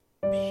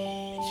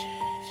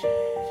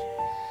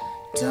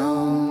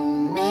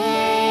Don't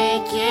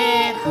make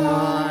it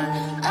hard,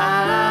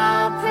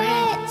 I'll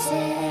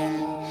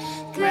pretend.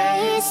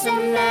 Grace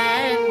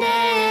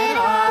amended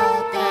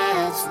all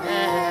that's left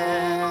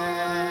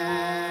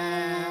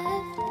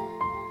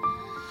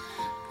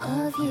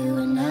of you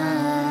and I,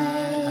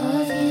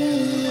 of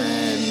you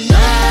and I.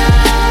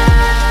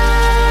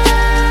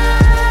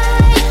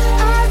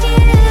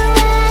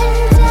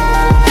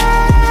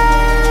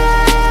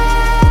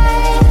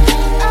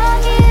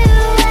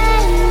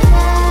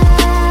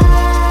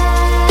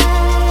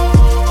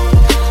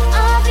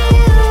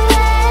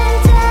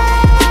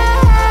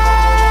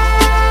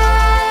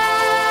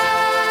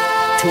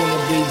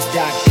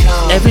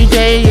 Every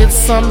day it's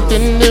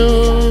something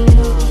new,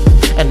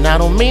 and I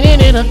don't mean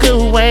it in a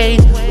good way.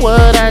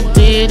 What I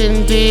did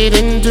and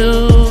didn't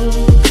do,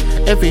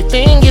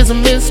 everything is a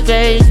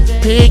mistake.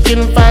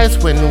 Picking fights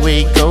when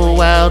we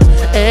go out,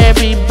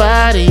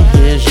 everybody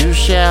hears you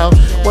shout.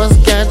 What's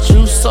got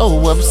you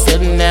so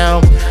upset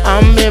now?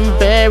 I'm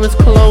embarrassed,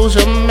 close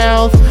your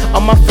mouth. All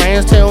my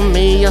friends tell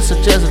me I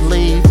suggest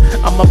leave.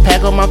 I'ma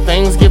pack all my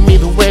things, give me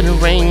the wedding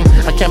ring.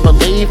 I can't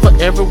believe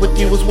forever with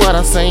you is what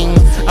I sing.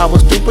 I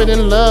was stupid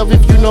in love,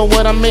 if you know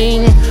what I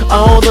mean.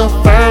 All the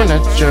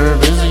furniture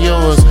is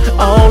yours,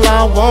 all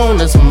I want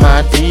is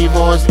my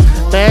divorce.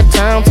 Bad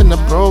times and a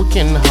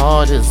broken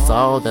heart is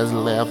all that's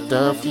left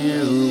of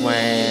you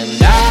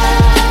and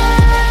I.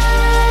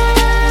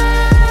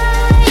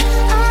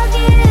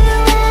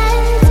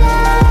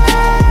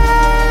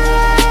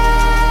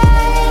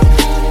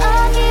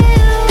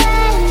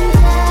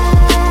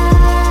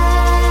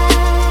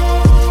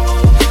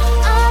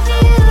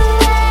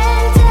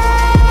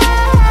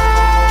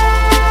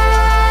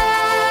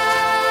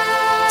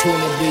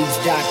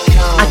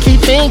 I keep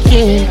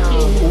thinking,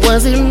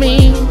 was it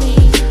me?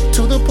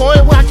 To the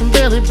point where I can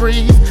barely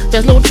breathe.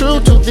 There's no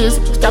truth to this,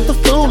 stop the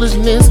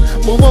foolishness.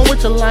 Move on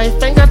with your life,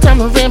 ain't got time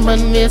to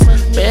reminisce.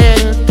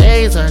 Better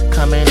days are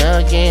coming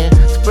again.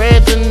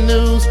 Spread the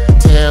news,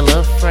 tell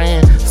a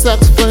friend.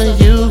 Sucks for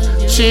you,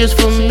 cheers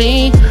for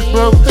me.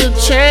 Broke the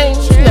chain,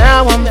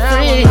 now I'm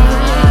free.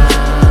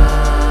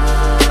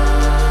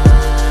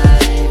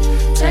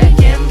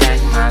 Taking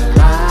back my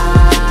life.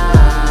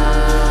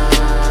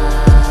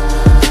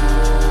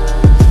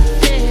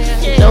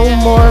 No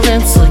more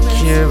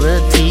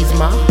insecurities,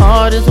 my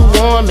heart is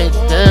warm, it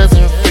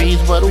doesn't freeze.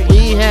 What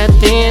we had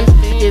then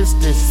is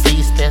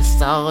deceased,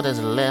 that's all that's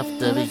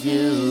left of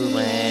you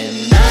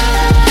and I.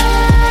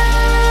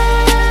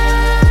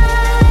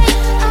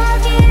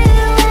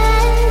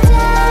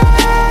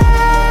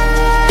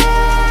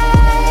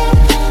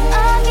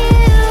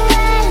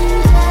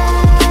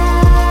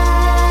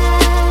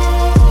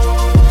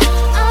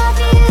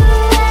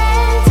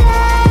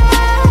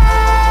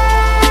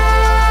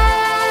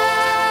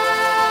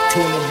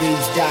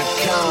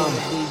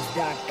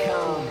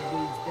 TunaBeats.com